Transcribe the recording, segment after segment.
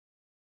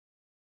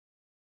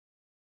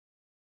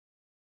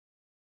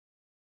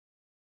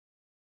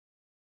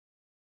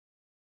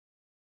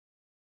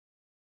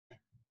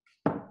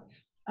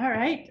All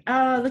right.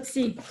 Let's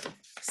see.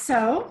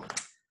 So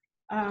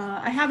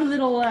I have a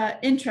little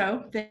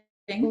intro thing.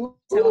 So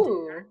I'll do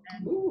Ooh.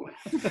 that. Ooh.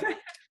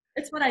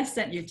 It's what I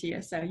sent you,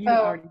 Tia. So you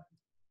Oh. already.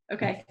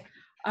 Okay.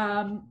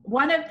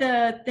 One of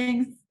the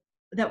things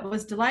that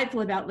was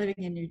delightful about living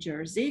in New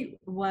Jersey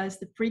was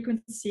the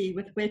frequency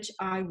with which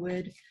I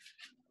would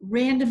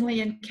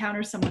randomly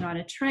encounter someone on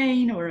a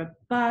train or a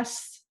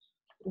bus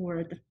or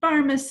at the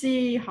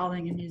pharmacy,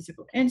 hauling a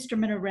musical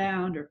instrument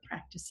around or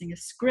practicing a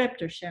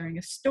script or sharing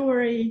a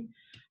story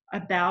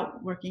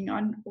about working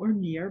on or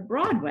near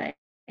Broadway.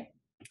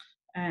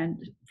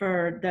 And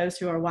for those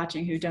who are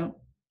watching who don't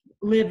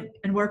live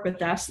and work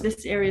with us,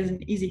 this area is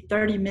an easy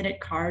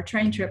 30-minute car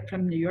train trip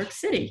from New York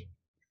City.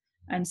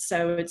 And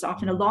so it's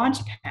often a launch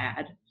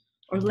pad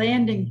or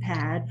landing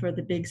pad for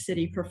the big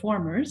city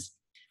performers.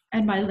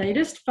 And my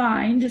latest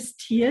find is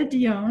Tia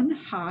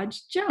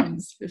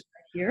Hodge-Jones, who's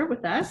right here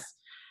with us.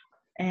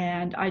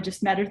 And I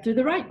just met her through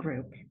the Right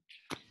Group,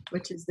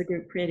 which is the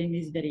group creating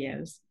these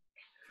videos.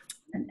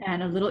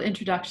 And a little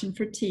introduction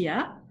for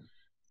Tia.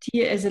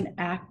 Tia is an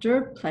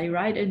actor,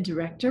 playwright, and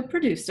director,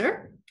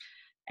 producer.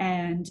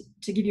 And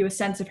to give you a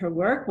sense of her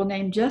work, we'll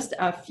name just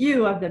a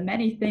few of the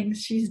many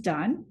things she's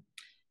done.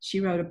 She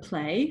wrote a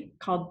play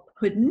called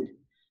Puddin',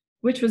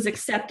 which was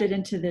accepted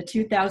into the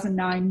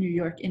 2009 New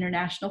York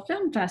International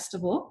Film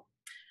Festival.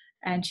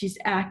 And she's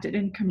acted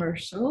in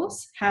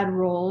commercials, had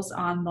roles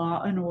on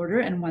Law and Order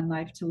and One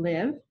Life to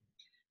Live,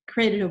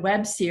 created a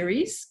web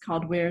series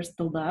called Where's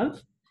the Love,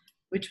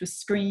 which was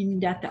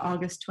screened at the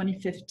August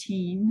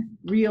 2015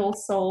 Real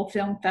Soul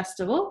Film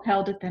Festival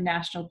held at the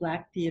National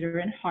Black Theater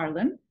in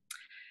Harlem.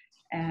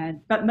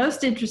 But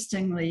most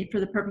interestingly, for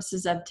the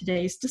purposes of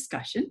today's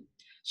discussion,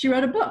 she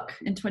wrote a book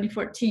in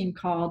 2014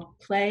 called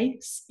Play,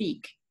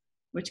 Speak,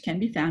 which can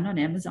be found on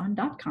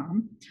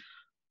Amazon.com,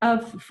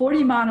 of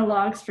 40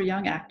 monologues for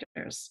young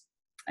actors.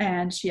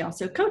 And she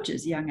also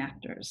coaches young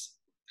actors.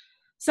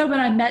 So when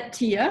I met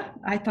Tia,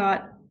 I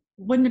thought,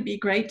 wouldn't it be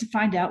great to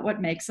find out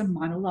what makes a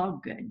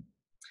monologue good?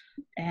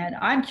 And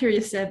I'm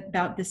curious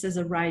about this as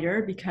a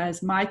writer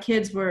because my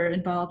kids were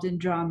involved in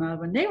drama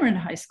when they were in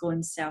high school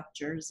in South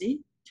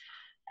Jersey.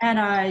 And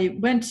I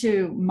went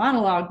to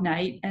monologue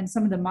night, and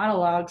some of the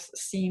monologues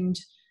seemed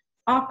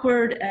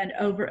awkward and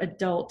over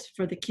adult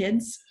for the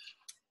kids.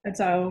 And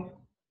so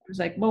I was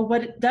like, well,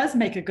 what does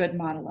make a good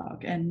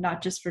monologue? And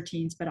not just for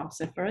teens, but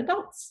also for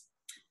adults.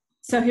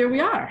 So here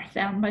we are,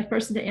 found my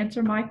person to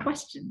answer my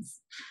questions.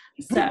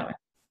 So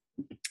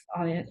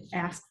I'll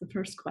ask the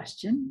first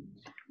question.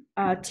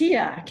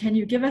 Tia, can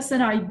you give us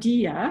an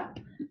idea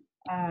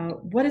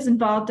what is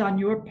involved on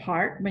your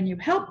part when you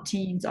help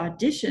teens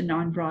audition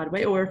on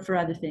Broadway or for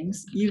other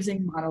things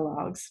using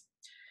monologues?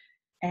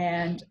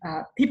 And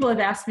people have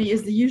asked me,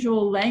 is the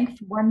usual length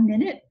 1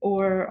 minute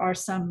or are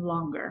some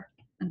longer?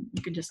 And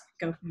you can just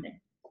go from there.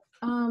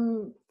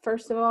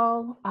 First of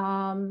all,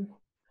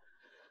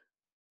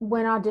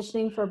 when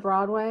auditioning for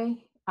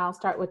Broadway, I'll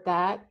start with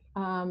that.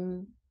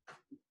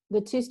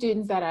 The two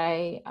students that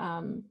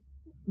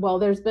well,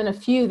 there's been a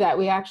few that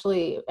we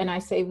actually, and I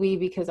say we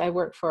because I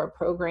work for a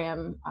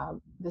program,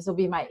 this will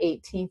be my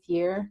 18th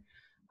year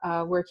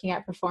working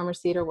at Performers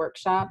Theater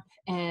Workshop.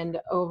 And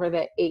over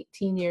the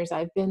 18 years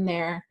I've been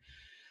there,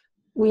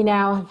 we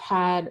now have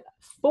had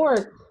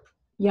 4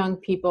 young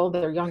people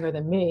that are younger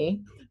than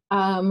me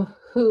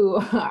who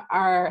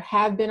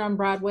have been on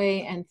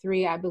Broadway, and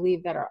 3, I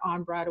believe, that are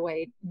on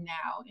Broadway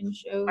now in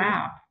shows.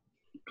 Wow,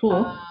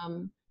 cool.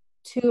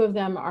 2 of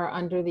them are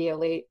under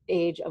the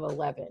age of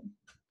 11.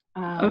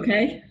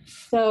 Okay.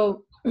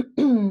 So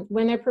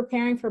when they're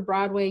preparing for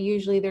Broadway,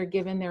 usually they're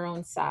given their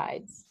own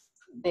sides.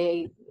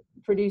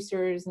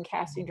 Producers and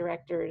casting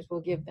directors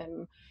will give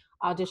them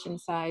audition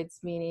sides,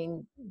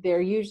 meaning they're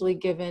usually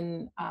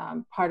given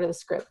part of the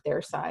script,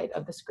 their side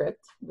of the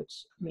script,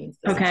 which means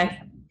the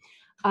okay.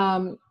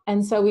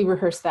 And so we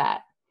rehearse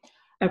that.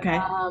 Okay.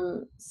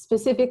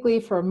 Specifically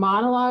for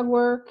monologue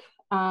work,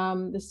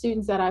 the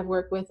students that I've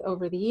worked with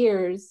over the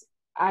years,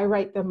 I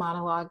write the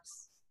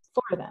monologues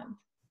for them.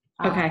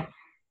 Okay.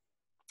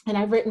 And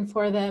I've written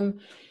for them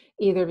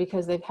either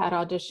because they've had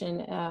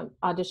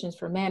auditions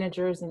for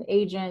managers and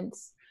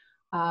agents,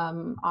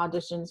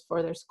 auditions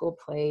for their school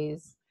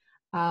plays.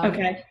 Okay.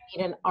 They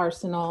need an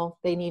arsenal.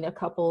 They need a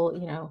couple,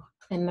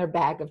 in their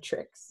bag of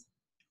tricks.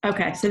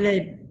 Okay. So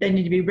they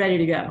need to be ready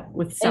to go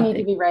with something. They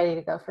need to be ready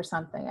to go for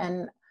something.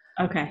 And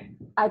okay.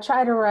 I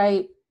try to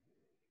write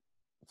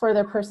for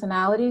their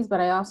personalities, but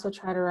I also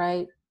try to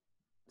write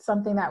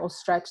something that will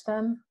stretch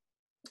them.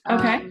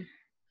 Okay.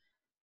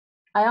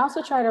 I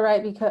also try to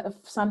write because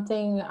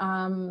something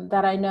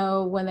that I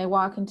know when they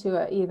walk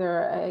into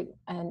either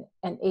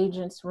an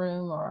agent's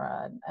room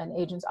or an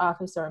agent's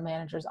office or a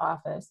manager's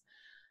office,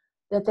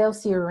 that they'll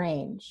see a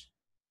range.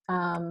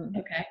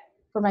 Okay.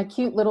 For my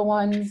cute little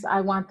ones, I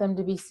want them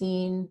to be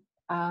seen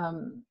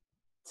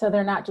so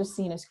they're not just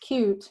seen as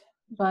cute,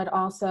 but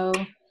also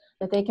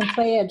that they can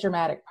play a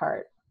dramatic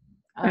part.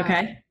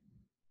 Okay.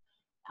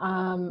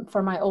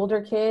 For my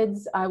older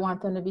kids, I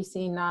want them to be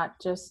seen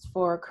not just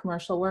for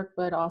commercial work,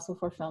 but also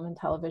for film and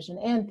television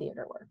and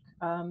theater work.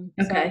 So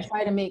I Okay.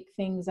 try to make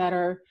things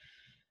that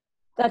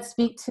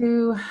speak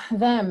to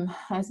them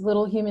as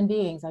little human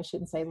beings. I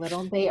shouldn't say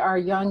little. They are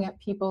young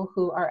people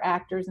who are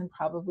actors and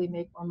probably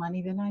make more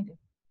money than I do.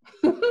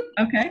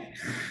 Okay.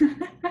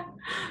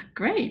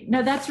 Great.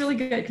 No, that's really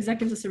good because that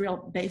gives us a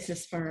real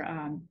basis for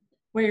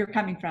where you're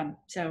coming from.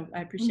 So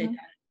I appreciate Mhm.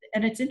 that.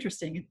 And it's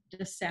interesting. It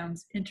just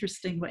sounds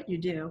interesting what you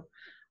do.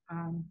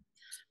 Um,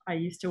 I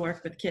used to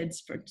work with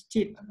kids for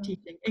teaching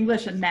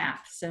English and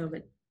math. So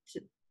that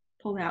to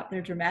pull out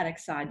their dramatic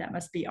side, that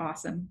must be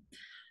awesome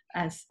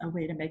as a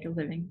way to make a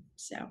living.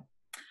 So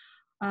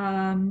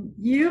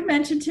you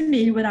mentioned to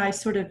me when I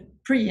sort of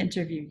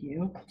pre-interviewed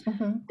you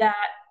Mhm.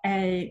 that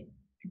a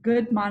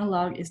good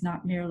monologue is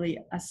not merely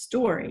a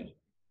story.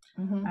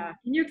 Mhm.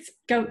 Can you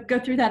go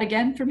through that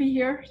again for me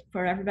here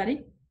for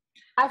everybody?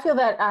 I feel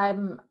that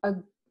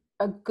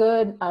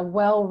a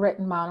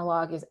well-written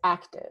monologue is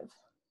active.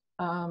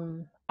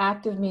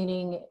 Active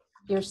meaning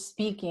you're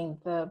speaking,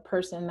 the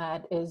person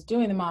that is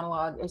doing the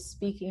monologue is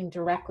speaking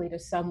directly to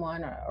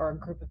someone or a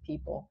group of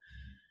people.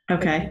 But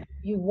Okay.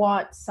 you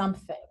want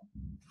something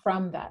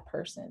from that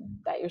person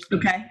that you're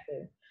speaking Okay.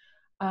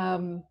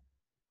 to.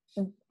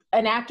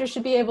 An actor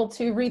should be able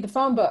to read the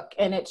phone book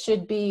and it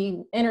should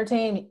be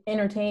entertaining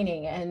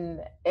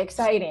and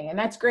exciting, and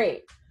that's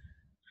great.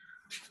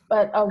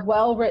 But a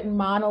well-written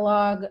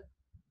monologue,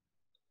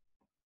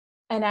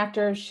 an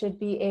actor should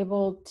be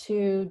able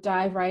to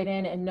dive right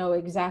in and know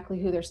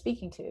exactly who they're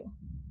speaking to,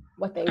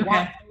 what they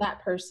want Okay. from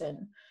that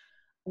person,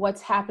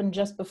 what's happened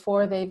just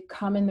before they've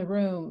come in the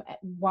room,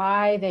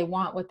 why they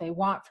want what they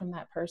want from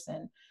that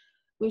person.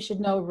 We should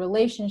know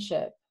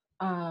relationship,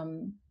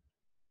 and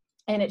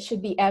it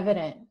should be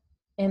evident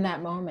in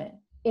that moment.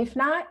 If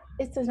not,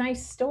 it's a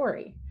nice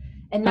story.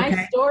 And nice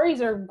Okay.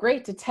 stories are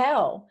great to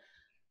tell,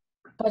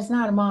 but it's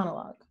not a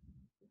monologue.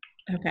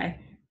 Okay.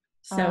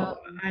 So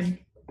Um, I'm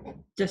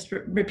just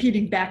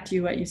repeating back to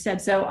you what you said.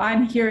 So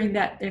I'm hearing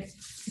that if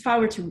I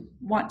were to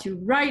want to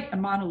write a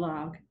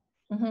monologue,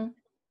 mhm.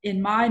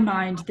 in my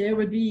mind, there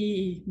would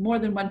be more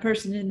than one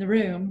person in the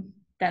room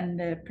than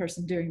the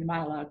person doing the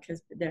monologue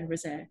because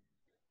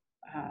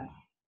uh,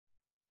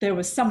 there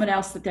was someone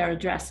else that they're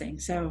addressing.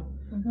 So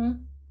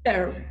Mhm.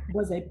 there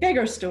was a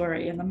bigger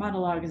story, and the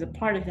monologue is a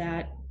part of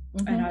that.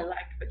 And I Mhm.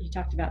 like what you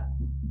talked about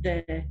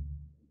the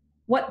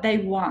what they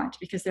want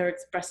because they're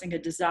expressing a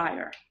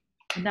desire,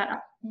 and that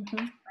Mhm.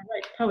 I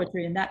write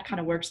poetry, and that kind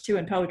of works too.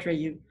 In poetry,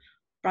 you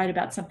write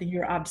about something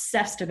you're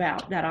obsessed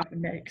about. That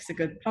often makes a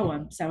good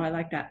poem. So I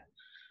like that.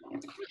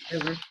 There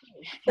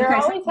Okay,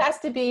 so always has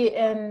to be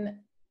an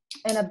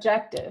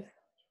objective.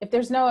 If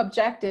there's no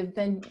objective,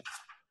 then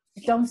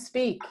don't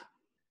speak.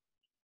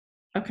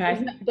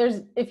 okay,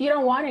 There's if you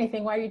don't want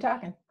anything, why are you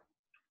talking?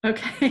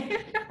 okay,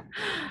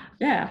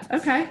 yeah,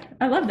 okay.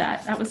 I love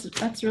that.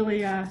 That's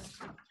really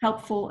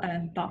helpful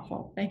and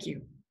thoughtful. Thank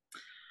you.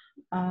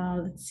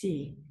 Let's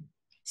see.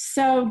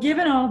 So,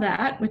 given all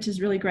that, which is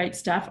really great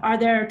stuff, are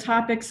there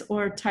topics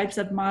or types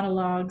of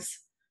monologues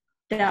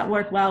that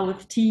work well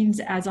with teens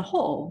as a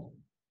whole?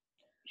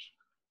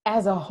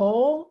 As a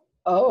whole,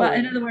 Well,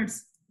 in oh, other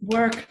words,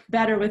 work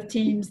better with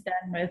teens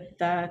than with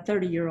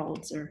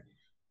 30-year-olds, or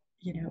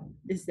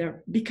is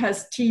there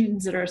because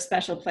teens are a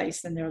special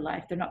place in their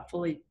life? They're not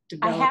fully I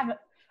developed. haven't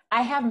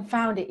I haven't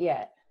found it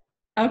yet.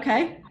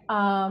 Okay.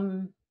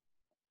 Um,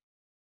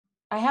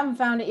 I haven't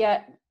found it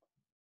yet.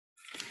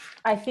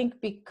 I think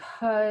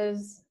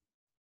because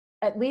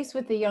at least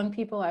with the young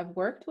people I've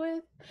worked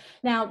with.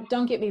 Now,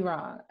 don't get me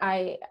wrong.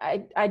 I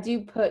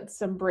do put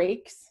some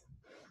breaks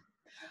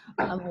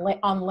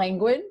on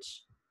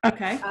language.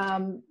 Okay.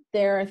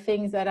 There are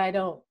things that I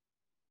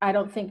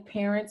don't think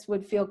parents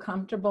would feel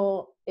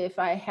comfortable if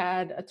I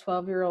had a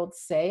 12-year-old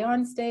say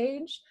on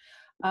stage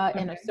in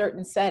a Okay.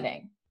 certain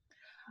setting.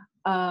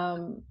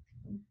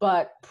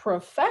 But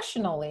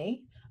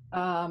professionally,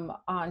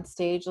 on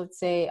stage, let's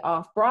say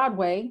off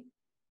Broadway,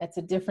 that's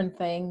a different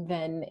thing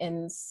than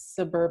in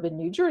suburban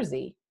New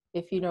Jersey,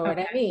 if you know what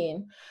I Okay.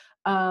 mean.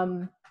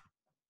 Um,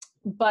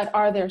 but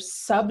are there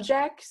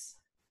subjects?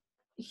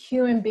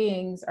 Human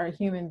beings are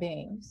human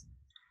beings.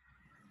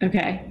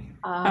 Okay.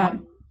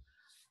 Um,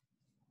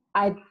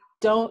 I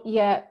don't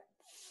yet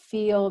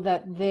feel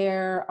that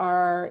there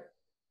are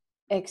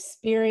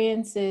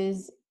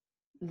experiences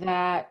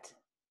that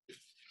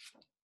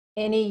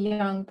any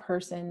young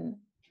person,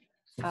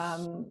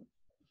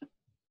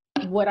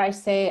 would I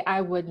say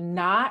I would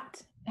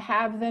not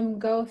have them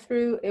go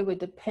through? It would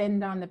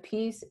depend on the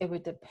piece. It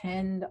would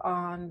depend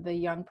on the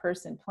young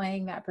person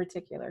playing that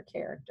particular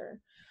character.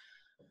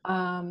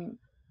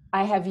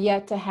 I have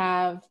yet to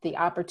have the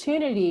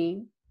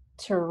opportunity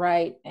to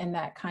write in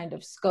that kind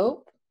of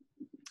scope.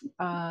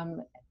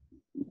 Um,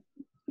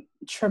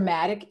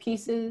 Traumatic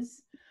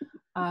pieces,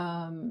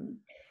 um,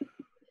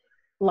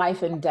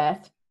 life and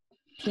death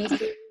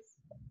pieces.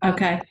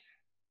 Okay.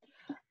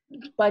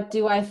 But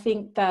do I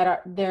think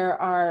that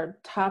there are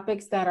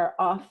topics that are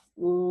off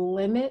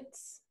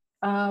limits?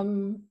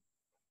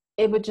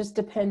 It would just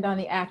depend on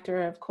the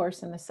actor, of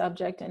course, and the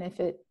subject, and if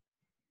it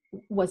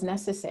was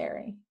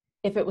necessary.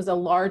 If it was a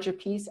larger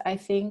piece, I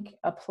think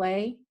a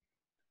play,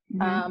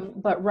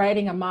 But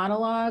writing a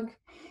monologue,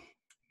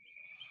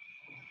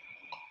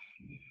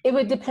 it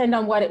would depend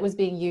on what it was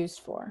being used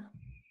for.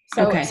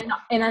 So Okay.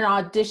 in an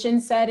audition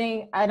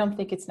setting, I don't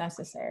think it's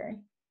necessary.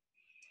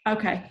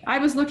 Okay. I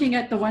was looking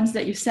at the ones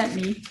that you sent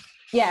me,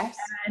 Yes.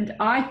 and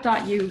I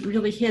thought you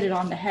really hit it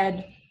on the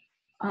head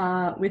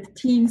with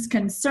teens'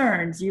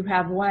 concerns. You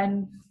have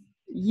one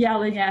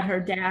yelling at her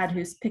dad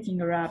who's picking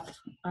her up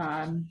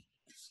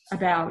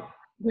about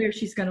where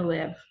she's going to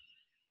live.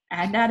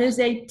 And that is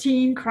a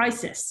teen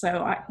crisis.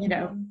 So,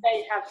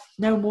 they have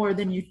no more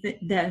than you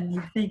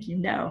think you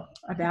know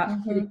about.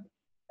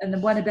 And the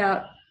one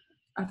about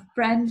a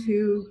friend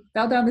who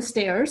fell down the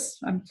stairs.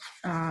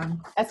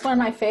 That's one of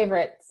my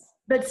favorites.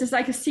 But it's just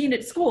like a scene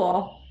at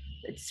school.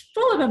 It's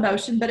full of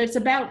emotion, but it's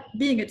about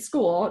being at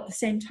school at the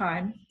same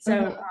time.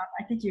 So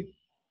I think you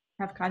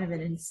have kind of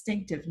an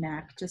instinctive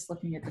knack just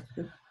looking at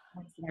the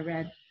ones that I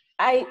read.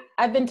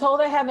 I've been told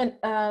I have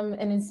an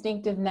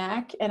instinctive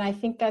knack, and I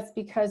think that's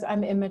because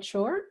I'm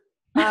immature.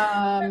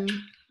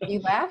 You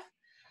laugh.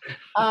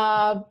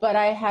 But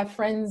I have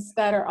friends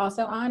that are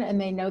also on, and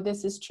they know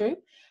this is true.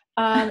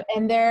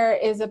 And there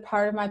is a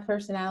part of my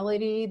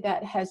personality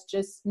that has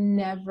just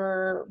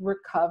never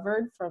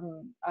recovered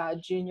from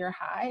junior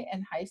high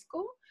and high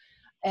school,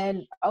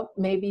 and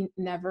maybe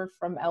never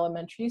from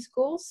elementary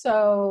school.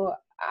 So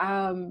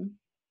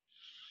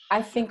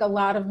I think a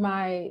lot of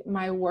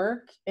my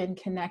work in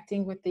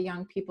connecting with the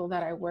young people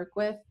that I work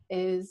with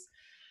is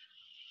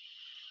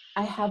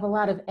I have a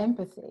lot of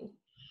empathy.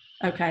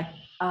 Okay.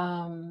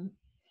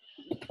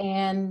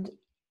 And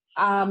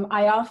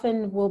I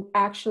often will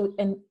actually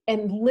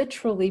and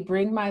literally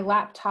bring my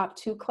laptop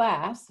to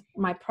class, with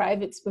my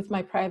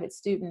private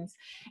students.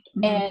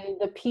 And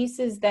the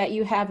pieces that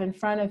you have in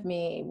front of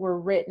me were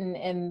written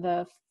in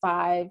the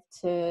 5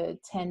 to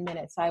 10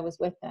 minutes I was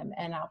with them,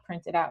 and I'll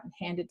print it out and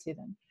hand it to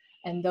them.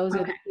 And those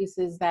are the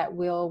pieces that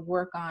we'll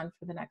work on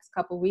for the next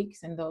couple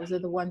weeks. And those are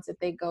the ones that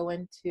they go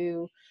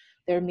into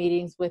their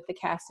meetings with the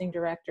casting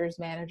directors,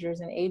 managers,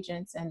 and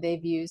agents, and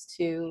they've used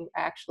to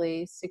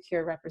actually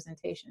secure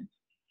representation.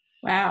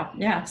 Wow.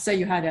 Yeah. So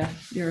you had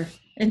your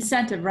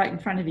incentive right in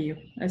front of you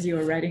as you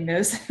were writing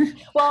those.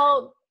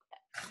 Well,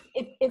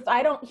 if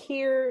I don't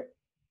hear,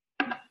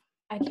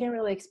 I can't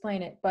really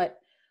explain it, but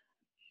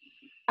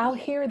I'll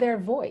hear their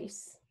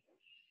voice.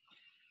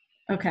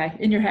 Okay.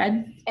 In your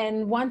head?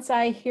 And once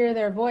I hear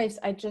their voice,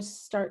 I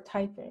just start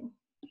typing.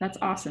 That's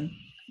awesome.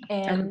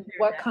 And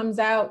what comes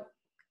out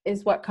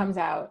is what comes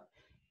out.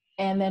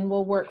 And then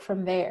we'll work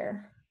from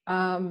there.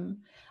 I'll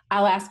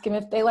ask them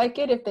if they like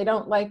it. If they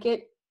don't like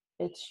it,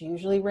 it's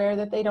usually rare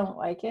that they don't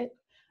like it.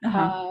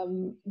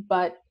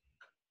 But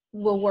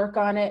we'll work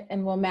on it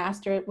and we'll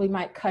master it. We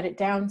might cut it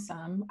down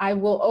some. I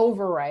will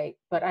overwrite,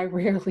 but I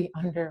rarely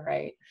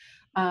underwrite.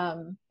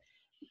 And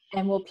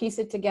we'll piece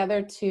it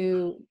together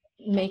to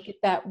make it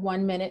that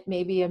 1 minute,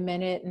 maybe a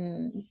minute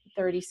and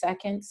 30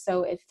 seconds.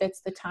 So it fits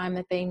the time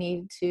that they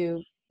need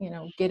to,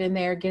 get in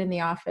there, get in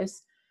the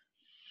office.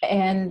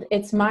 And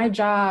it's my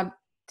job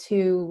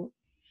to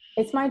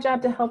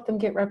help them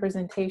get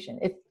representation.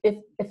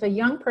 If a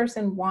young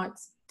person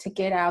wants to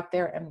get out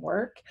there and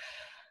work,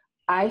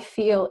 I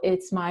feel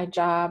it's my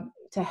job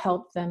to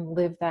help them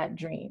live that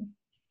dream.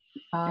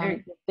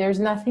 There's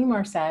nothing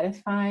more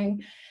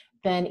satisfying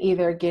than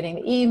either getting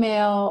the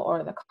email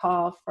or the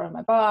call from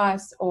my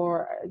boss,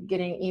 or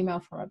getting an email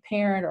from a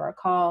parent or a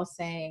call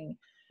saying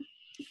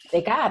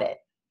they got it.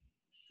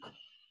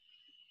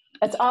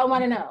 That's all I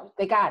want to know.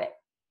 They got it.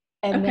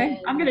 And okay.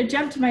 I'm going to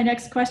jump to my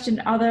next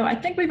question, although I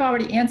think we've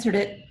already answered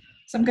it.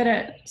 So I'm going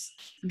to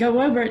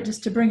go over it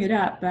just to bring it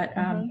up. But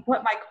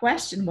what my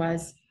question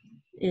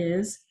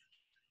is,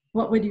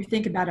 what would you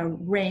think about a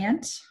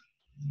rant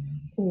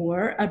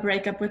or a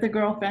breakup with a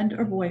girlfriend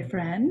or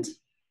boyfriend,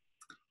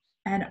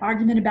 an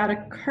argument about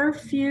a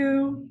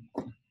curfew,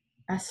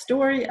 a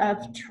story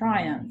of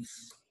triumph?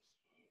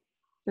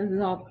 Does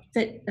it all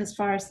fit as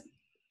far as,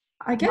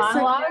 I guess,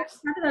 monologues?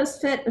 None of those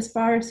fit as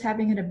far as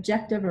having an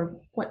objective or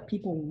what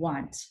people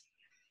want.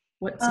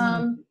 What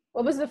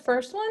was the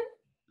first one?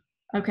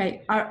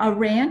 Okay, a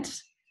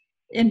rant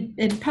in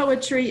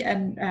poetry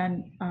and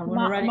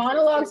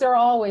monologues are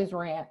always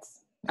rants.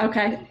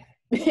 Okay.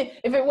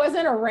 If it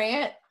wasn't a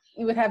rant,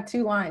 you would have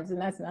 2 lines, and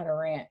that's not a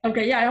rant.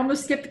 Okay, yeah, I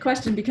almost skipped the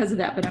question because of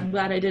that, but I'm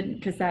glad I didn't,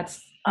 because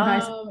that's a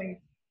nice point.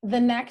 The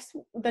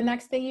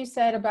next thing you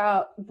said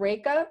about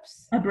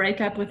breakups. A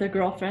breakup with a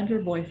girlfriend or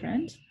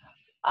boyfriend.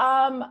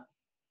 I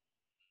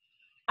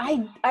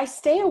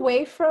stay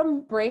away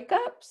from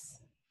breakups.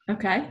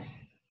 Okay.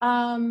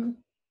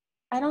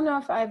 I don't know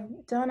if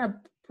I've done a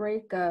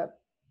breakup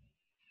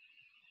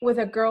with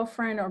a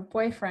girlfriend or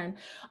boyfriend,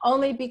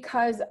 only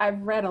because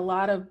I've read a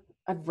lot of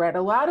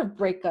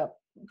breakup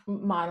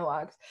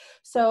monologues.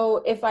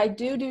 So if I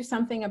do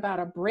something about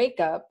a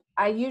breakup,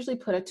 I usually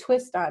put a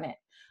twist on it.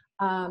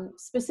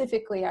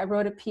 Specifically, I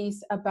wrote a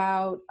piece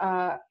about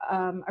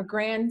a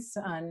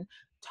grandson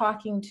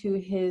talking to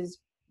his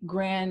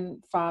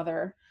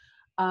grandfather,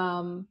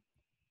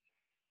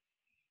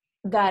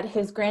 that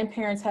his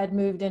grandparents had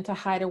moved into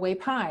Hideaway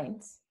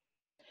Pines.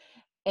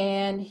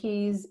 and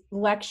he's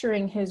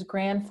lecturing his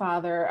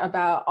grandfather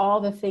about all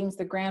the things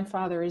the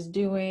grandfather is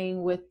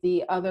doing with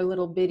the other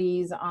little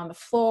biddies on the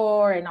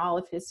floor and all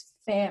of his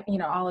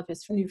all of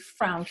his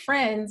newfound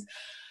friends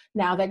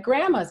now that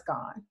grandma's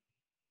gone.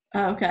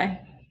 Okay.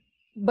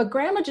 But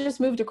grandma just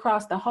moved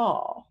across the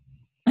hall.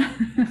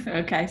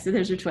 Okay, so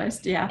there's your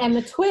twist. Yeah. And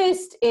the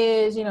twist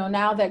is,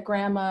 now that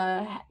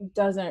grandma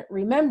doesn't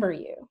remember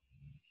you,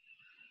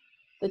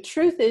 the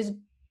truth is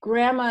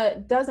grandma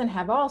doesn't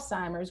have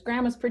Alzheimer's.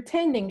 Grandma's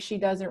pretending she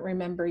doesn't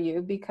remember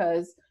you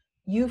because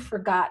you've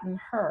forgotten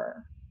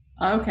her.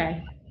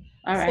 Okay.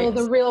 All right. So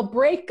the real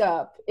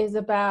breakup is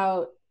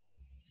about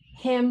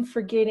him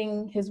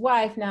forgetting his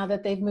wife now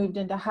that they've moved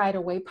into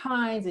Hideaway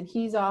Pines and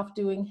he's off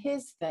doing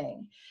his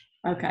thing.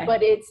 Okay.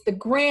 But it's the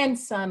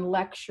grandson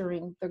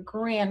lecturing the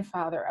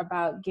grandfather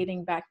about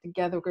getting back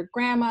together with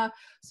grandma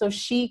so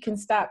she can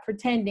stop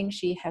pretending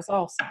she has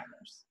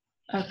Alzheimer's.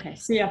 Okay,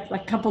 so you have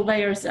like a couple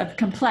layers of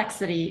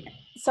complexity.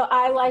 So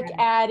I like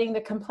adding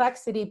the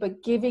complexity,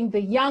 but giving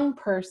the young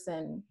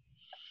person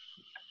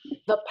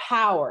the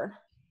power.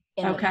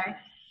 Okay.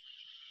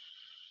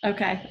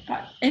 Okay.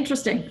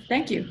 Interesting.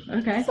 Thank you.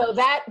 Okay. So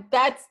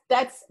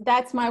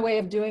that's my way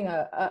of doing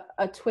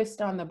a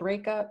twist on the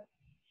breakup.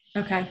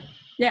 Okay.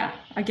 Yeah,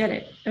 I get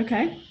it.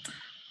 Okay.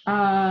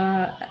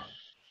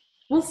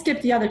 We'll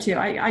skip the other two.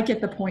 I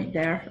get the point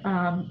there.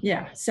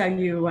 Yeah. So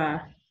you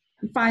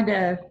find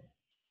an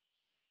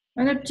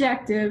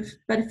objective,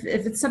 but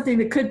if it's something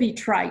that could be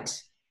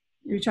trite,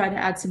 you try to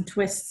add some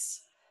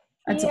twists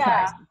and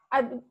surprises.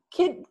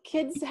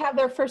 Kids have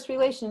their first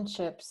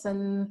relationships,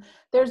 and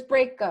there's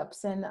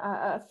breakups, and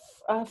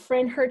a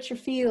friend hurts your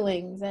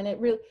feelings, and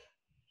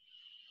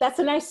that's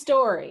a nice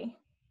story.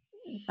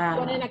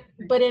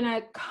 But in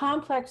a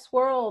complex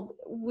world,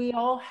 we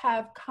all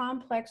have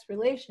complex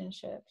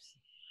relationships.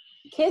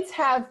 Kids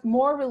have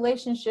more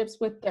relationships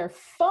with their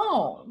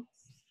phones.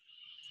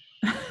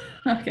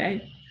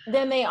 Okay.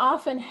 Than they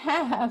often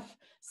have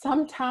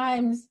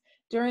sometimes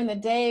during the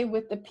day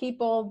with the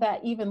people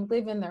that even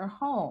live in their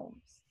homes.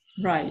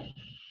 Right.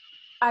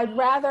 I'd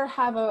rather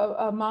have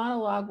a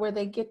monologue where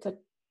they get to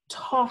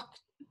talk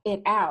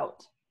it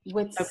out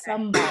with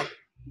somebody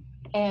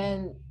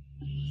and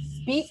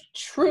speak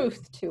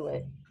truth to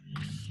it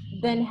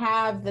than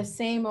have the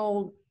same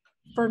old,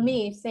 for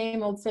me,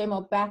 same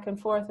old back and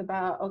forth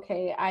about,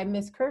 okay, I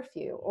miss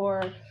curfew,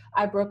 or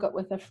I broke up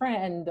with a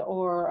friend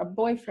or a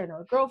boyfriend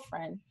or a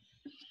girlfriend.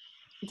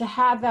 To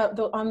have that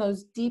on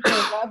those deeper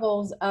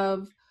levels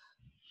of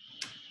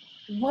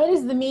what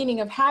is the meaning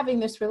of having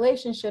this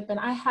relationship, and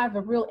I have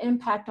a real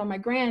impact on my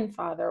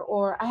grandfather,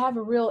 or I have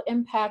a real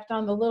impact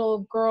on the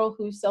little girl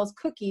who sells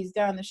cookies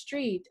down the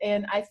street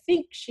and I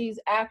think she's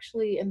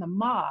actually in the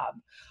mob,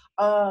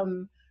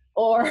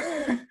 or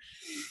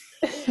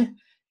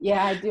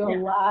yeah, I do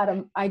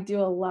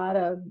a lot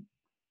of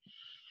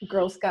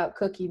Girl Scout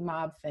cookie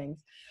mob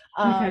things.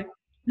 Okay.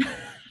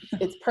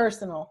 It's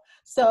personal.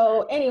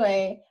 So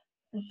anyway,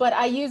 but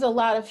I use a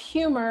lot of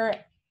humor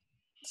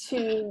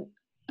to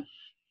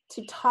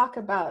talk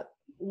about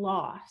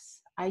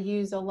loss. I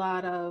use a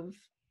lot of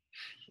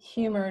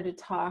humor to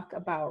talk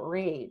about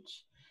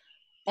rage.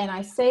 And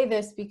I say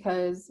this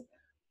because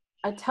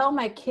I tell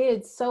my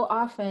kids so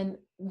often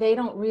they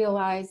don't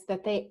realize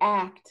that they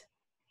act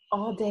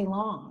all day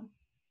long.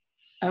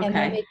 Okay. And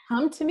then they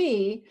come to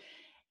me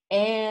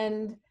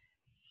and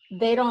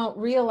they don't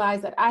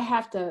realize that I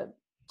have to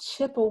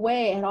chip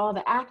away at all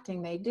the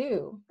acting they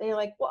do. They're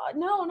like, well,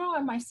 no,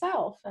 I'm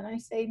myself. And I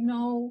say,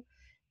 no,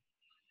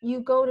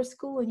 you go to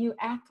school and you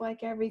act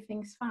like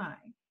everything's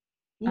fine.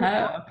 You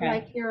act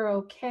like you're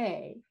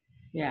okay.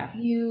 Yeah.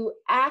 You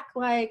act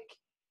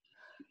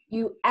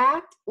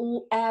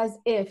as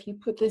if you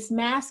put this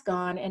mask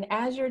on, and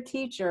as your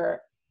teacher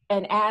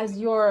and as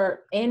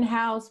your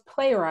in-house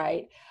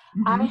playwright,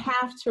 I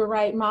have to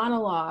write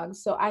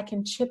monologues so I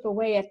can chip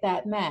away at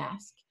that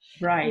mask.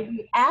 Right.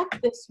 You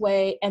act this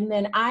way, and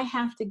then I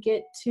have to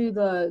get to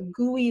the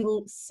gooey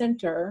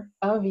center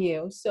of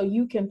you so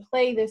you can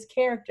play this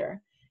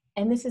character.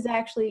 And this is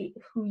actually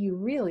who you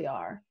really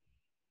are.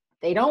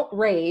 They don't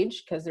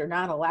rage because they're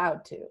not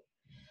allowed to.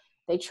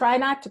 They try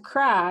not to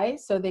cry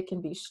so they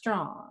can be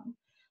strong.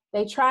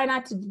 They try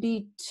not to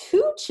be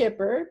too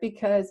chipper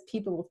because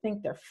people will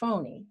think they're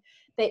phony.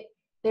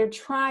 They're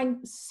trying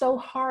so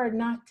hard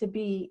not to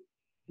be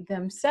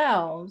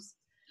themselves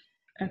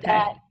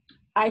that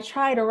I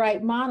try to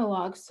write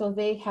monologues so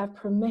they have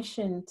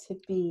permission to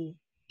be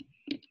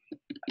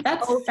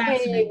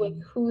okay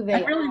with who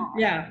they are.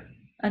 Yeah,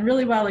 and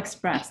really well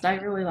expressed. I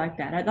really like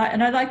that.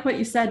 I like what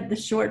you said. The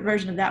short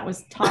version of that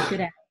was talk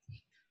it out.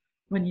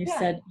 When you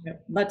said,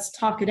 let's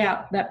talk it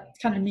out, that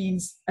kind of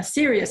means a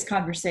serious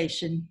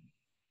conversation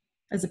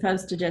as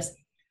opposed to just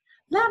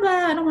blah, blah,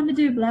 I don't want to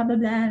do blah, blah,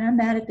 blah, and I'm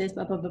mad at this,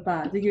 blah, blah, blah,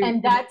 blah.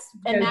 And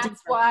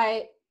that's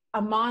why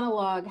a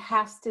monologue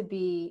has to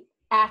be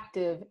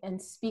active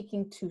and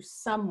speaking to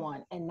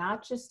someone and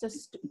not just a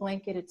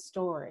blanketed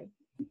story.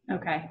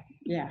 Okay,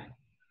 yeah.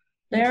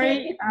 You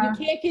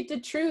can't get the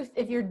truth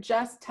if you're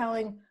just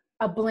telling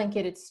a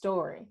blanketed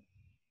story.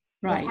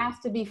 Right. It has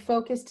to be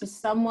focused to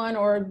someone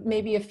or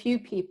maybe a few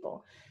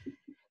people,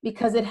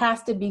 because it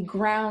has to be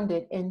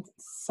grounded in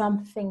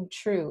something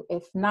true.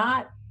 If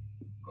not,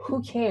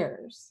 who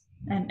cares?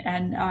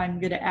 And I'm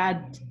going to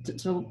add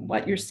to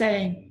what you're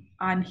saying.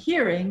 I'm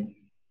hearing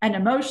an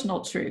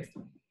emotional truth.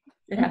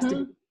 It has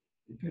to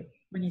be,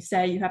 when you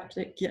say you have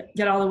to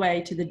get all the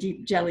way to the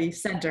deep jelly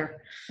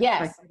center.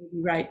 Yes. Like,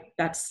 right.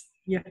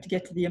 You have to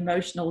get to the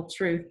emotional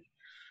truth.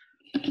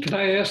 Can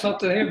I ask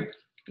something here?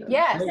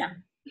 Yes. Yeah.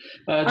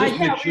 Just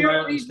make sure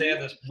I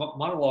understand this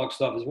monologue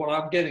stuff. Is what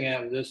I'm getting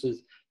at of this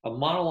is a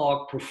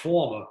monologue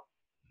performer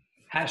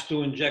has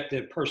to inject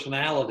their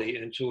personality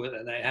into it,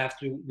 and they have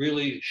to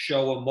really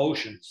show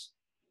emotions.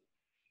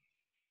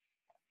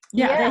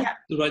 Yeah. They have,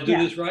 Did I do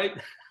this right?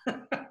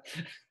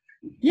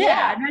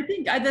 yeah. And I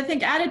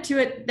think added to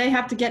it, they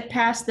have to get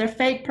past their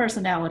fake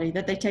personality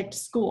that they take to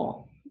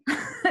school.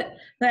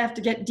 They have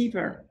to get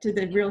deeper to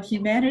the real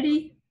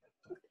humanity.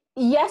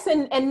 Yes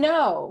and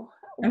no.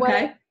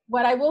 Okay.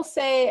 What I will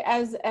say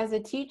as a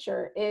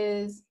teacher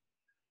is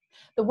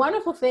the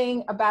wonderful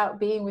thing about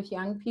being with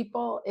young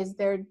people is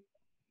they're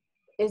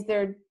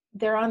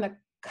on the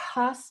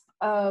cusp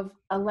of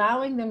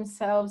allowing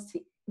themselves to,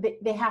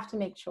 they have to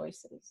make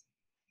choices.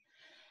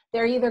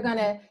 They're either going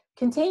to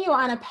continue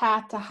on a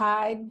path to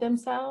hide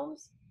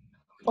themselves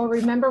or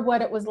remember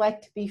what it was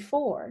like to be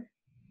before,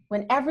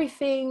 when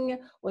everything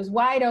was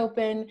wide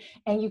open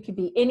and you could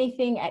be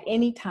anything at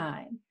any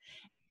time.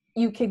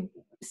 You could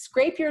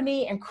scrape your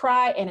knee and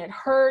cry and it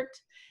hurt.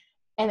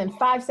 And then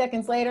 5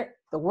 seconds later,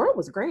 the world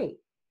was great.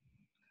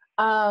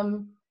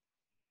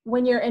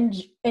 When you're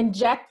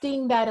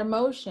injecting that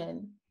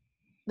emotion,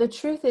 the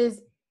truth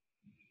is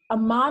a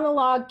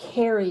monologue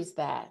carries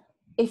that.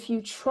 If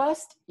you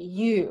trust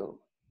you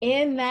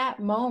in that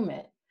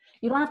moment,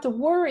 you don't have to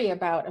worry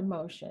about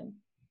emotion.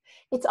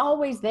 It's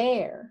always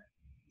there.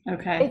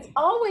 Okay. It's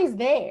always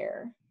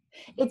there.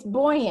 It's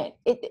buoyant.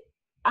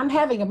 I'm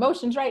having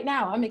emotions right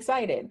now. I'm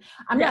excited.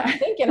 I'm not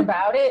thinking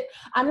about it.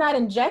 I'm not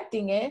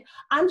injecting it.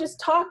 I'm just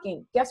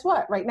talking. Guess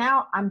what? Right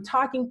now, I'm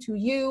talking to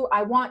you.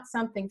 I want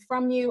something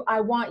from you.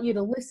 I want you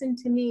to listen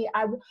to me.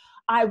 I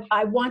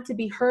want to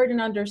be heard and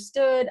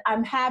understood.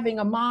 I'm having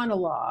a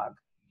monologue.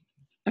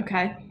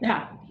 Okay.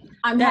 Yeah.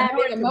 I'm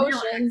having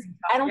emotions.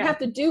 I don't have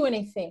to do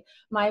anything.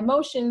 My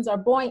emotions are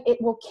buoyant.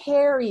 It will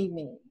carry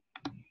me.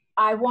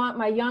 I want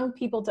my young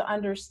people to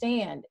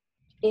understand,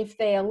 if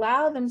they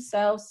allow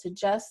themselves to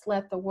just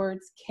let the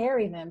words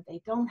carry them, they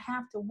don't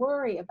have to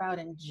worry about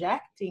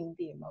injecting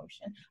the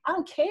emotion. I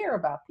don't care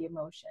about the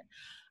emotion.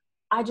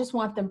 I just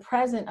want them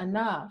present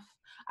enough.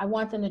 I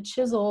want them to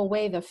chisel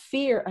away the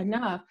fear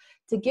enough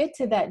to get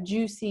to that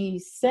juicy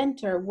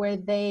center where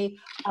they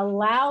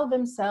allow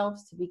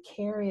themselves to be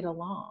carried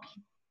along.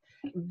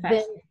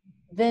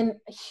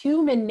 Then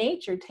human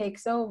nature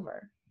takes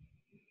over.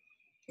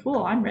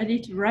 Cool. I'm ready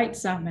to write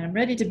some. I'm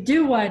ready to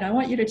do one. I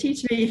want you to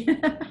teach me.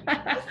 Good.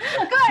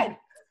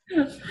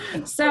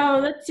 So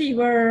let's see.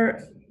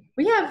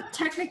 We have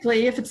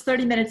technically, if it's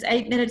 30 minutes,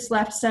 8 minutes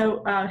left.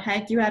 So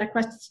Hank, you had a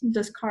question.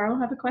 Does Carl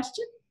have a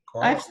question?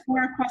 Carl, I have some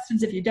more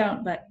questions if you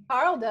don't, but.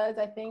 Carl does,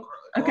 I think.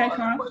 Okay, Carl.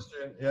 Carl.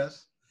 Question,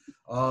 yes.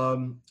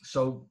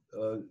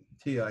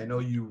 Tia, I know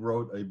you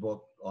wrote a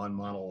book on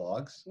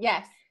monologues.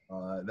 Yes.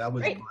 That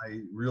was Great.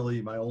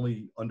 my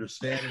only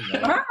understanding of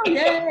it. Oh,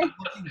 yay. I'm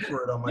looking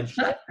for it on my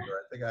shelf here.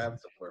 I think I have it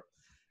somewhere.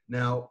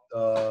 Now,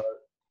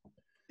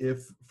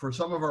 if for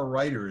some of our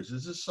writers,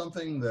 is this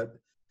something that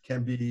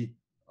can be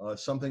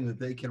something that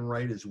they can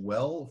write as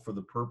well for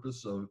the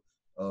purpose of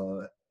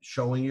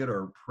showing it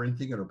or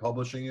printing it or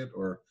publishing it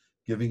or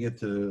giving it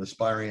to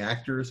aspiring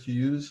actors to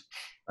use?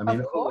 I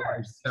mean, Of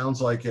course. it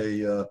sounds like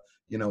a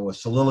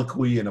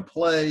soliloquy in a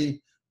play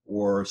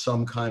or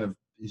some kind of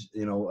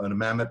an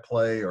Mamet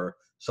play or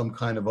some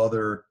kind of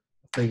other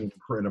thing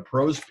in a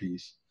prose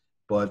piece.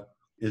 But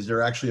is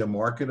there actually a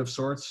market of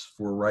sorts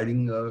for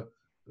writing? There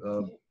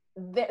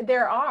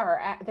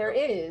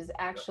is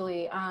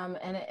actually,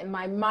 and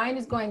my mind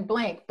is going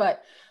blank,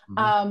 but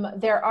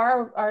there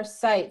are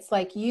sites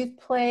like Youth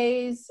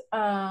Plays.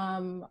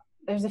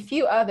 There's a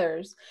few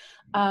others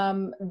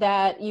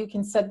that you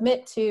can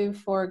submit to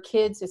for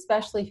kids,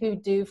 especially who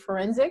do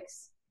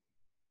forensics.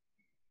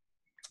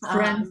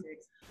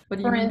 Forensics. What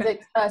do you mean?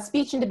 Forensics,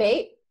 speech and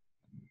debate.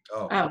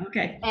 Oh,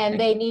 okay. And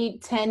they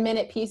need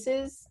 10-minute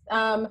pieces.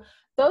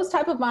 Those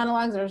type of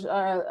monologues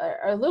are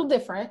a little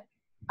different.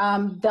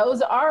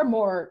 Those are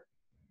more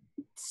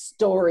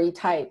story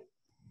type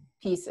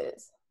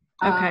pieces.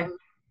 Okay.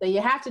 So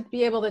you have to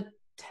be able to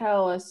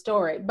tell a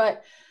story.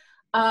 But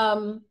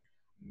I'll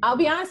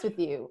be honest with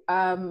you.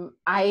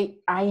 I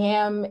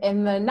am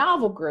in the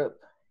novel group,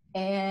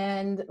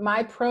 and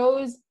my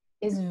prose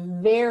is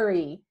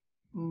very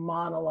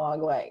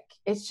monologue-like.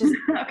 It's just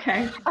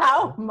Okay.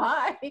 how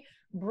my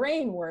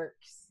brain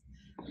works.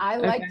 I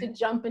like to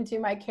jump into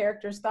my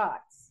character's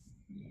thoughts.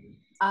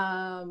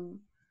 I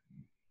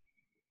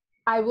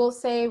will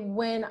say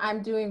when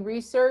I'm doing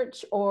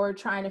research or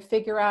trying to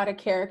figure out a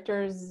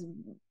character's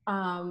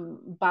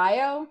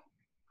bio,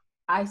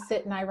 I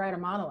sit and I write a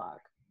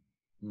monologue.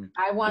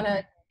 I want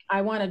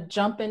I want to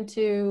jump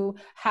into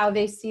how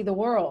they see the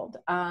world.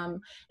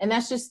 And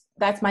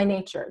that's my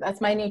nature.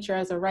 That's my nature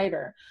as a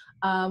writer.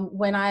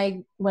 When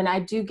I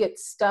do get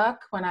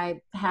stuck, when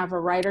I have a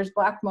writer's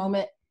block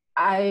moment,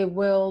 I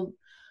will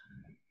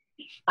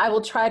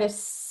try to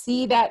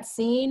see that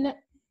scene,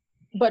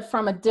 but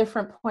from a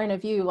different point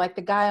of view, like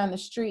the guy on the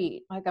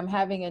street. Like I'm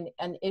having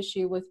an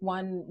issue with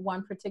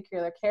one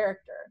particular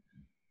character.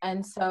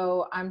 And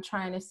so I'm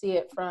trying to see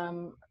it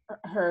from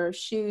her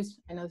shoes.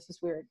 I know this is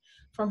weird.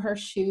 From her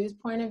shoes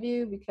point of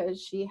view,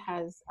 because she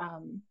has her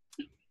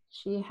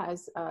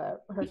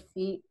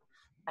feet,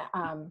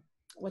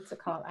 what's it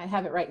called? I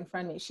have it right in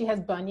front of me. She has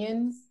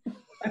bunions.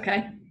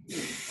 Okay.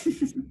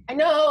 I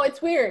know,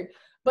 it's weird.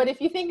 But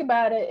if you think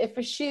about it, if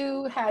a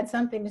shoe had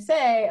something to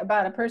say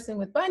about a person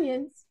with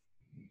bunions,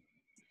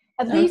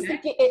 at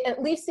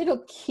least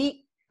it'll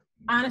keep,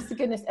 honest to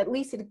goodness, at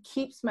least it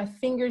keeps my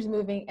fingers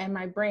moving and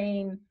my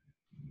brain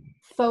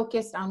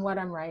focused on what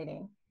I'm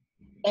writing.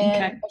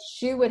 And a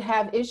shoe would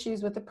have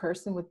issues with a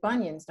person with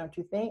bunions, don't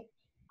you think?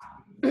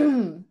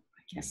 I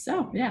guess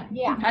so. Yeah.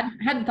 Yeah.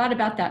 Hadn't thought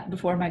about that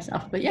before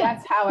myself, but yeah.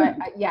 That's how I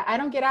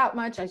don't get out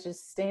much. I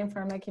just stay in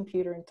front of my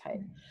computer and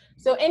type.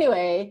 So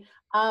anyway,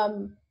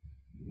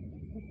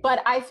 but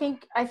I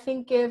think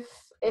if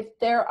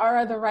there are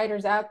other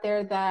writers out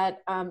there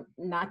that,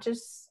 not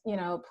just,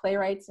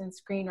 playwrights and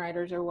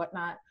screenwriters or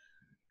whatnot,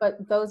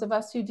 but those of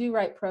us who do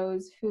write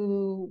prose,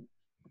 who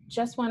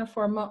just want to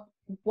form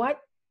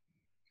what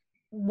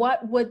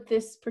would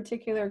this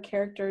particular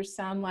character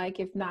sound like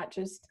if not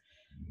just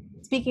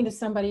speaking to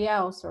somebody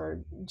else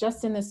or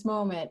just in this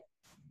moment.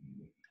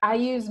 I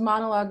use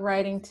monologue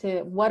writing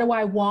to, what do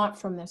I want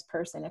from this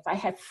person? If I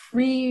had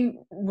free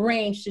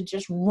range to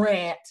just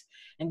rant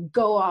and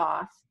go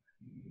off,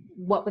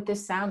 what would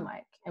this sound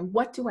like? And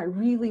what do I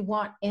really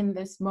want in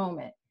this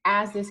moment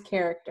as this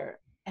character?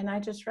 And I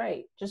just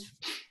write, just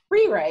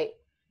free write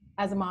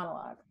as a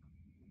monologue.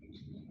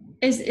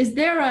 Is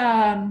there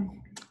a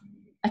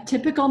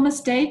typical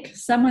mistake?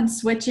 Someone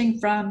switching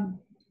from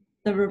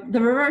the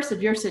reverse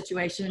of your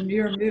situation,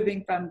 you're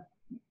moving from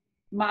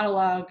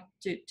monologue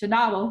to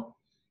novel.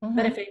 Mm-hmm.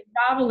 But if a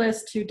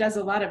novelist who does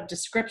a lot of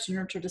description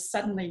or to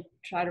suddenly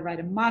try to write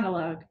a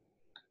monologue,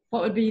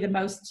 what would be the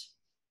most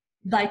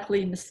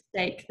likely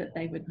mistake that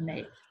they would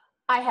make?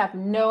 I have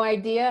no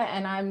idea,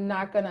 and I'm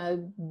not going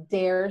to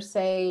dare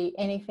say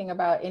anything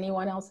about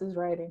anyone else's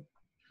writing.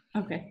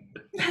 Okay.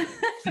 Nope.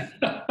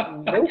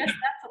 I guess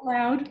that's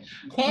allowed.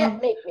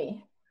 Can't make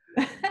me.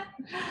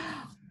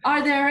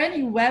 Are there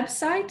any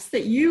websites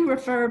that you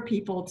refer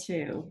people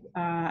to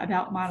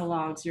about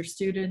monologues, your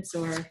students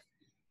or?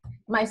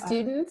 My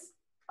students?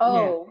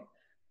 I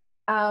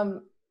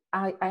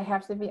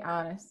have to be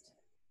honest.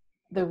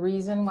 The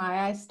reason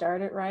why I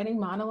started writing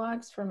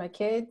monologues for my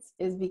kids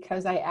is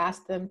because I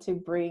asked them to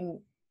bring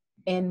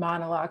in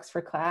monologues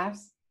for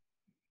class,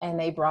 and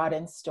they brought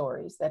in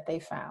stories that they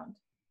found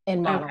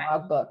in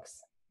monologue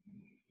books.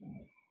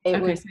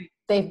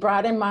 They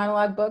brought in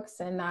monologue books,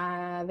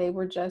 and they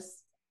were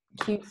just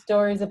cute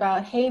stories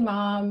about, hey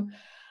mom,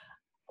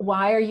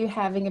 why are you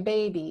having a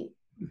baby?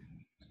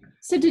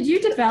 So did you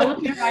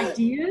develop your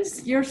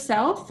ideas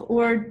yourself,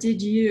 or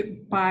did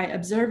you by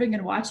observing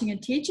and watching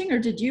and teaching, or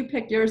did you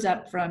pick yours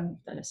up from,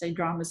 say,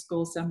 drama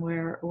school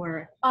somewhere?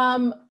 Or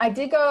I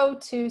did go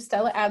to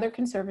Stella Adler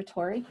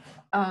Conservatory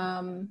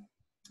when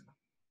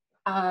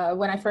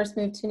I first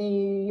moved to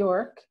New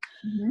York.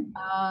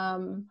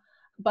 Mm-hmm.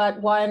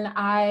 But when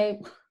I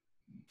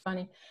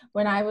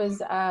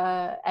was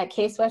at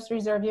Case West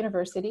Reserve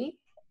University,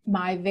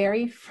 my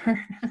very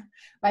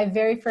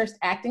first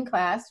acting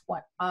class,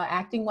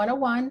 Acting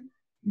 101,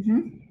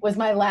 mm-hmm. was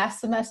my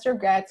last semester of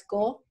grad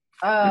school.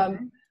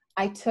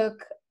 I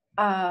took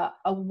a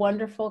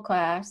wonderful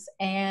class,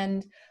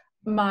 and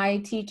my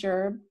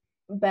teacher,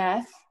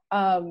 Beth,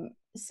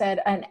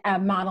 said a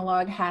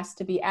monologue has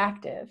to be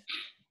active.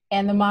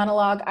 And the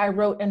monologue I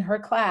wrote in her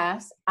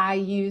class, I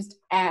used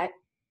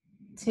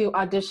to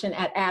audition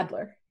at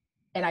Adler,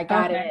 and I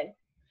got in.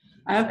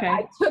 Okay. So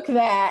I took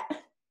that.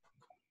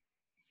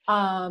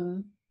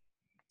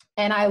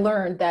 And I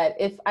learned that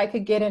if I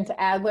could get into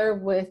Adler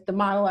with the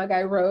monologue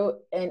I wrote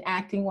in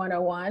Acting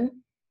 101,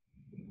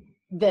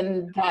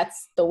 then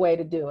that's the way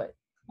to do it.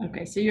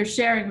 Okay, so you're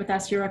sharing with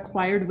us your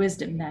acquired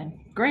wisdom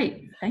then.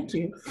 Great, thank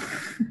you.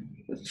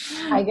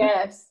 I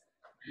guess.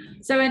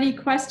 So any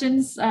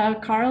questions,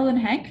 Carl and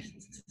Hank?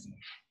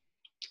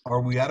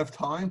 Are we out of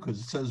time? Because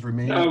it says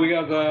remaining. No, we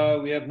have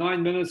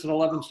 9 minutes and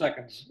 11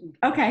 seconds.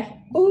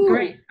 Okay, Ooh.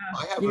 Great.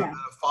 I have a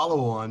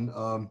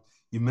follow-on.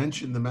 You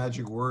mentioned the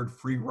magic word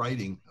free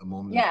writing a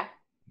moment ago.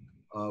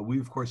 Yeah. We,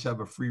 of course, have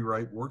a free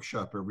write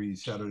workshop every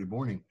Saturday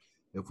morning.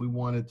 If we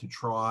wanted to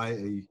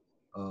try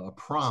a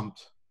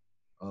prompt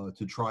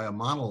to try a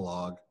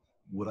monologue,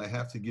 would I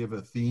have to give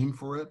a theme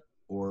for it,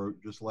 or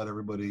just let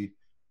everybody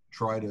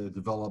try to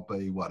develop a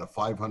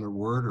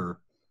 500-word or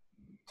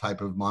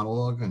type of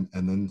monologue and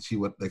then see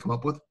what they come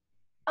up with?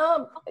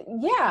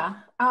 Yeah.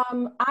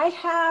 I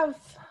have,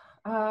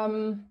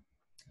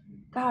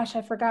 gosh,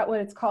 I forgot what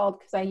it's called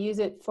because I use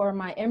it for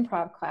my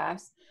improv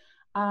class.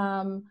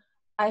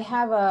 I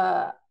have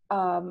a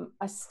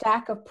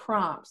stack of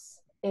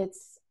prompts.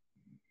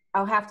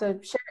 I'll have to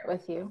share it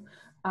with you,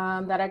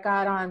 that I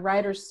got on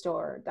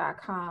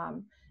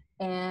writerstore.com.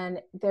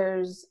 And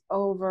there's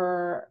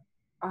over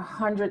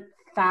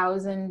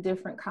 100,000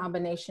 different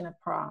combination of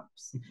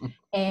prompts.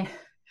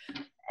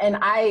 and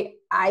I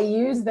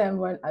use them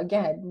when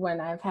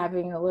I'm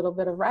having a little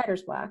bit of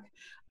writer's block.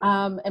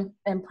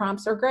 And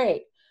prompts are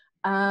great.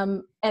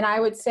 And I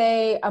would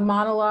say a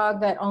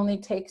monologue that only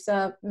takes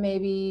up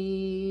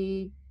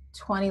maybe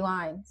 20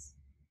 lines.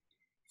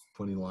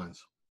 20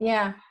 lines.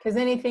 Yeah, because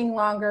anything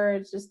longer,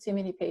 it's just too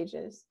many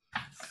pages.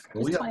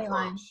 Well, we have 20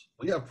 prompts. lines.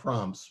 We have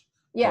prompts.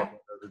 Yeah.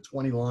 The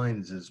 20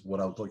 lines is what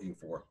I was looking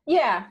for.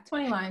 Yeah,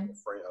 20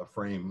 lines. A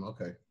frame.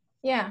 Okay.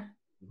 Yeah,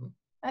 Mhm.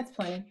 that's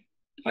plenty.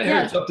 I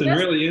heard something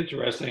really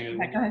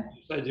interesting. And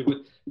you said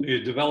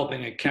you're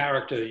developing a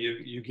character,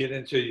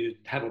 you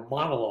have a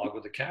monologue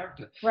with a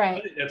character.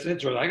 Right. That's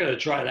interesting. I got to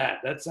try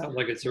that. That sounds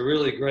like it's a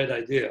really great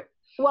idea.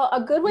 Well,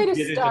 a good way to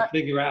start. To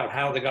figure out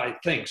how the guy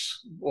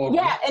thinks.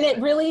 Yeah, and it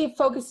really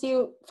focuses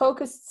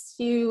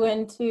you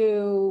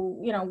into,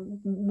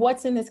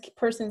 what's in this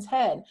person's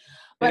head.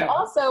 But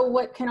also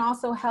what can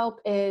also help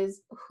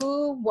is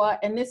who, what,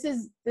 and this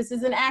is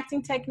an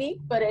acting technique,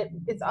 but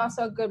it's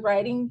also a good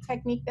writing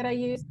technique that I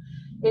use,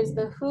 is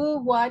the who,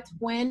 what,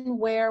 when,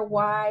 where,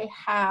 why,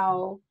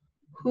 how,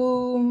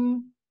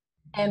 whom,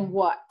 and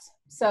what.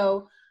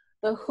 So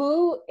the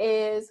who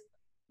is,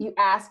 you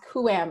ask,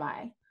 who am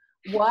I?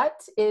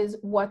 What is,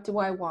 what do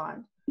I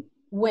want?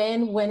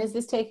 When is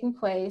this taking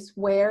place?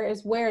 Where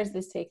is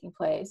this taking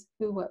place?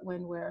 Who, what,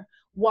 when, where?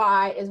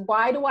 Why is,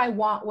 why do I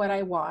want what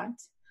I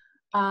want?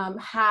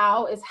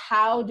 How is,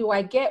 how do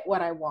I get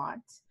what I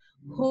want?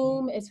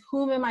 Whom is,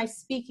 whom am I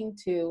speaking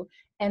to?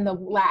 And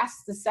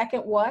the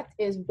second what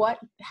is, what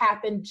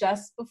happened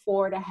just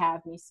before to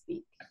have me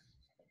speak.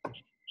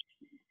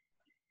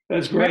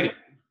 That's great.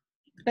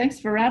 Thanks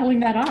for rattling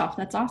that off.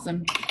 That's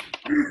awesome.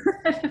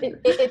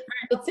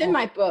 It's in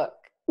my book.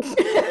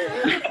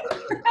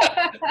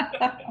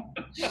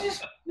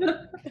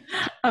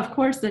 Of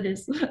course it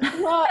is.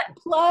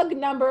 Plug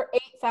number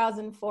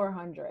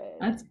 8,400.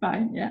 That's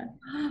fine. Yeah.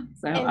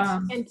 So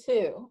and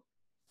two.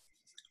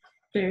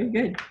 Very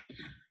good.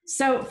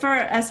 So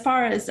as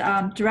far as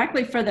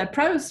directly for the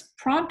prose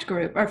prompt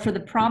group, or for the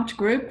prompt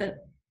group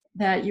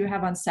that you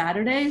have on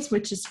Saturdays,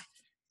 which is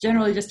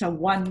generally just a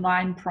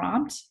one-line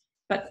prompt,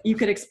 but you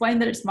could explain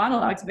that it's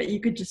monologues, but you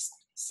could just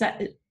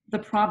set it, the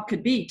prompt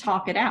could be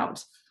talk it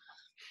out,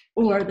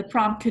 or the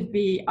prompt could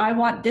be I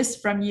want this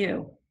from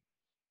you.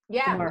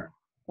 Yeah.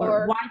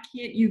 Or why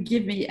can't you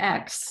give me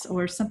X,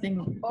 or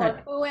something.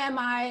 Or who am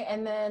I,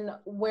 and then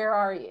where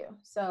are you?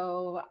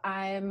 So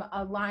I'm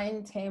a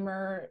lion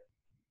tamer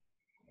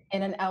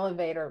in an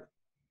elevator.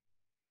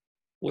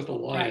 With a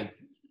lion. Right.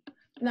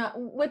 No,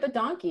 with a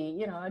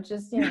donkey,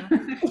 just, to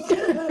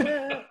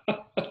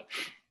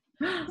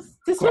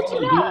switch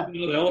it up.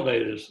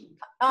 Elevators.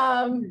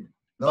 No,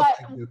 but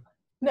thank you.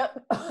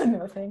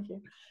 no, thank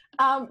you.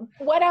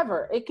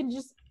 Whatever, it can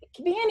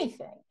be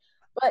anything,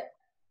 but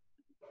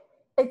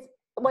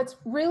what's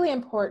really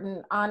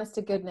important, honest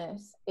to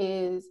goodness,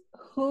 is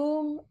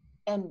whom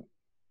and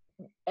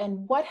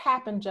what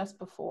happened just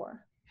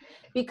before,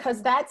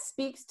 because that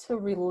speaks to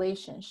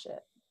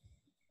relationship.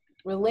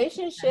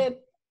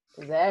 Relationship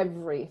is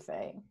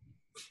everything.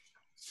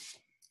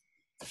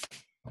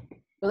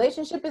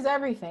 Relationship is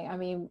everything. I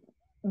mean,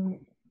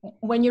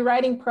 when you're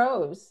writing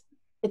prose,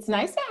 it's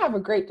nice to have a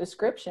great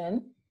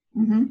description,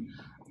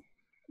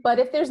 but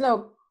if there's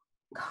no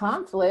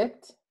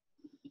conflict,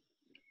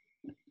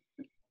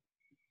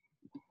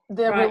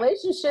 the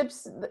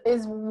relationships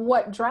is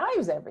what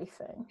drives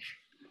everything.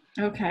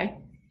 Okay,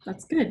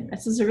 that's good.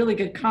 This is a really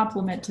good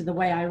compliment to the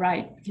way I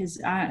write, because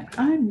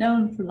I'm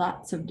known for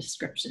lots of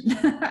description.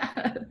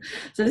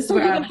 So this is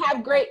where you can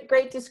have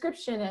great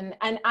description,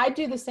 and I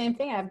do the same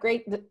thing. I have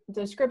great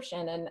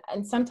description,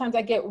 and sometimes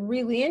I get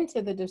really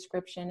into the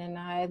description and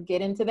I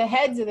get into the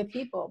heads of the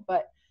people,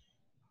 but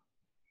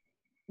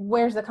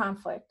where's the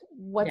conflict?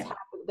 What's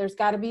happening? There's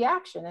got to be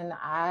action, and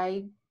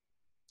I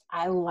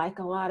like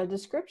a lot of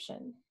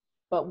description.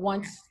 But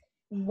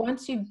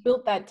once you've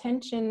built that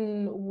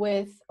tension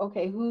with,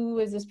 okay, who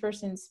is this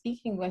person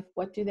speaking with?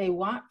 What do they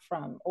want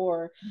from?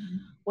 Or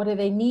what do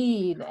they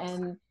need?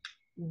 And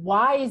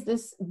why is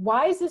this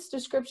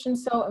description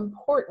so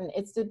important?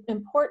 It's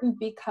important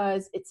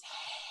because it's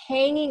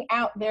hanging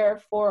out there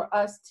for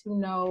us to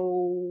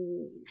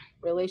know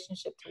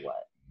relationship to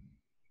what.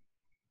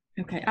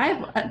 Okay, I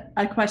have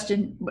a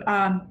question.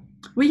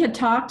 We had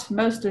talked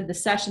most of the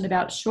session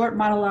about short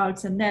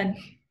monologues, and then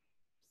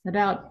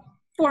about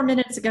 4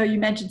 minutes ago, you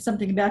mentioned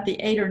something about the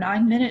 8 or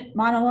 9 minute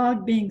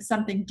monologue being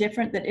something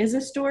different that is a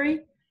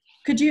story.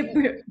 Could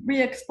you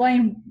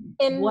re-explain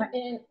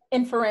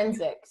in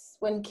forensics,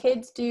 when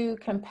kids do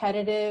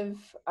competitive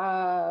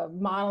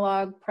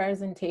monologue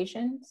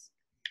presentations?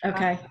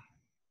 Okay.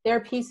 Their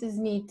pieces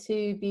need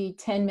to be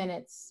 10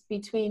 minutes,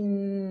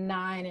 between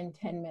 9 and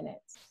 10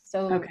 minutes.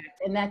 So,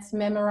 and that's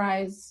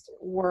memorized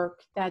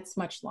work. That's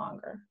much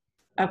longer.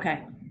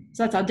 Okay.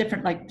 So that's a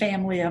different like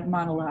family of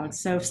monologues.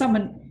 So if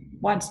someone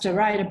wants to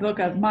write a book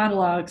of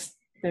monologues,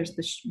 there's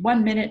the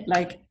 1 minute,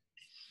 like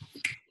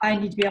I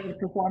need to be able to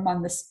perform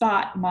on the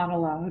spot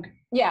monologue.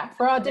 Yeah,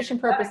 for audition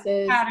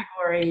purposes.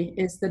 Category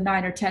is the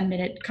 9 or 10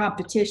 minute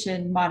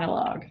competition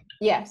monologue,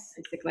 Yes.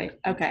 basically.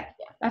 Okay.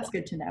 That's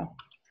good to know.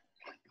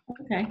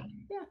 Okay.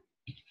 Yeah.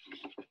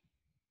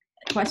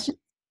 Question?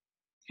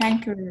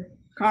 Hank or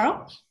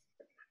Carl?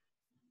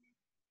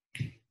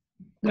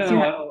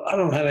 No, I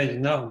don't have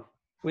anything. No,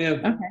 we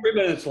have 3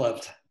 minutes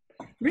left.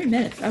 3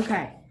 minutes.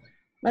 Okay.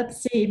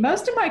 Let's see.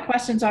 Most of my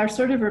questions are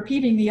sort of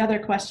repeating the other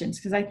questions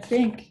because I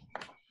think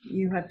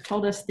you have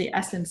told us the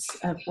essence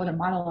of what a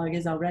monologue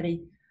is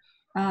already.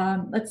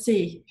 Let's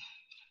see.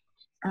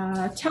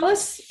 Tell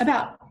us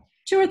about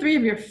 2 or 3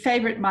 of your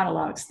favorite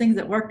monologues, things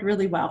that worked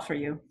really well for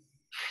you.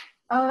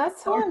 Oh,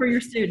 that's or for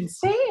your students.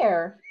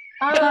 Fair.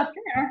 Fair.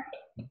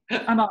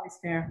 I'm always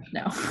fair.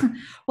 No.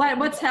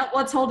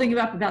 What's holding you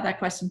up about that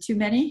question? Too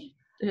many?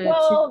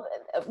 Well,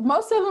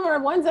 most of them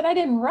are ones that I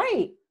didn't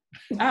write.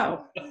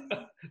 Oh.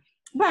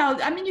 Well,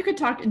 I mean, you could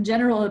talk in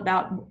general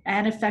about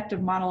an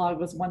effective monologue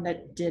was one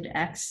that did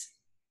X.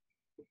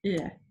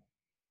 Yeah.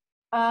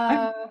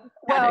 I've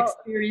had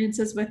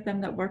experiences with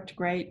them that worked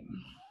great.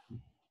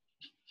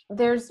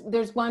 There's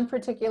one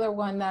particular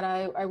one that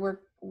I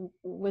worked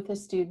with a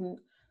student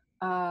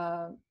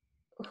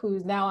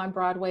who's now on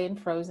Broadway in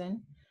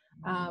Frozen.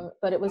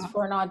 But it was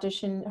for an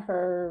audition,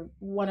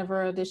 one of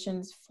her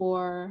auditions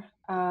for,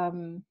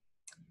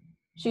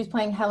 she was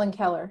playing Helen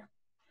Keller.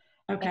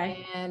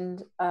 Okay.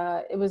 And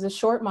it was a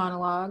short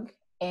monologue,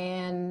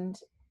 and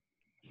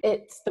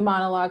it's the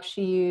monologue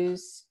she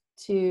used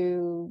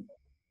to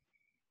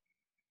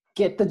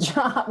get the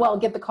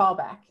job, get the call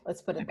back.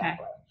 Let's put it that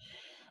way.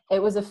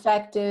 It was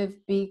effective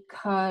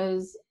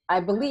because I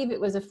believe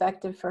it was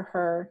effective for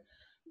her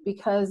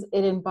because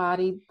it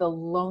embodied the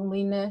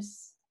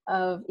loneliness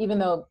of, even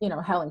though,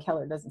 Helen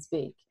Keller doesn't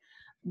speak,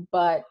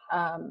 but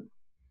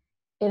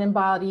it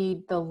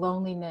embodied the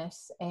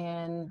loneliness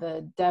and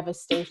the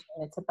devastation.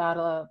 It's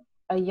about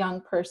a young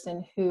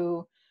person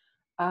who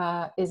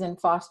is in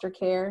foster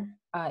care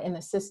in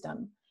the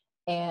system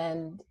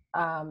and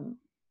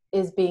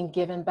is being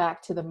given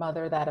back to the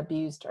mother that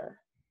abused her.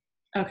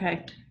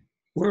 Okay.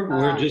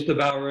 We're just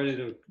about ready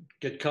to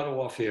get cut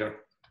off here.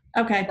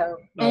 Okay. So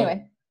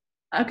anyway.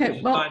 Okay.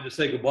 It's time to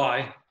say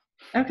goodbye.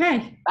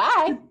 Okay.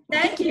 Bye.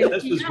 Thank you.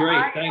 This was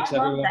great. Thanks,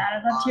 everyone.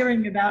 I loved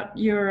hearing about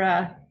your,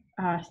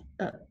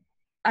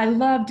 I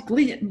loved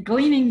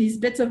gleaning these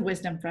bits of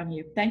wisdom from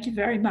you. Thank you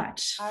very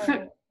much. All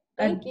right.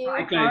 Thank you.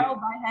 Bye, Carl.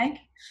 Bye, Hank.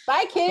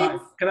 Bye,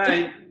 kids.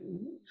 Bye.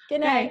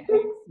 Good night. Good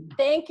night.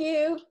 Thank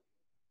you.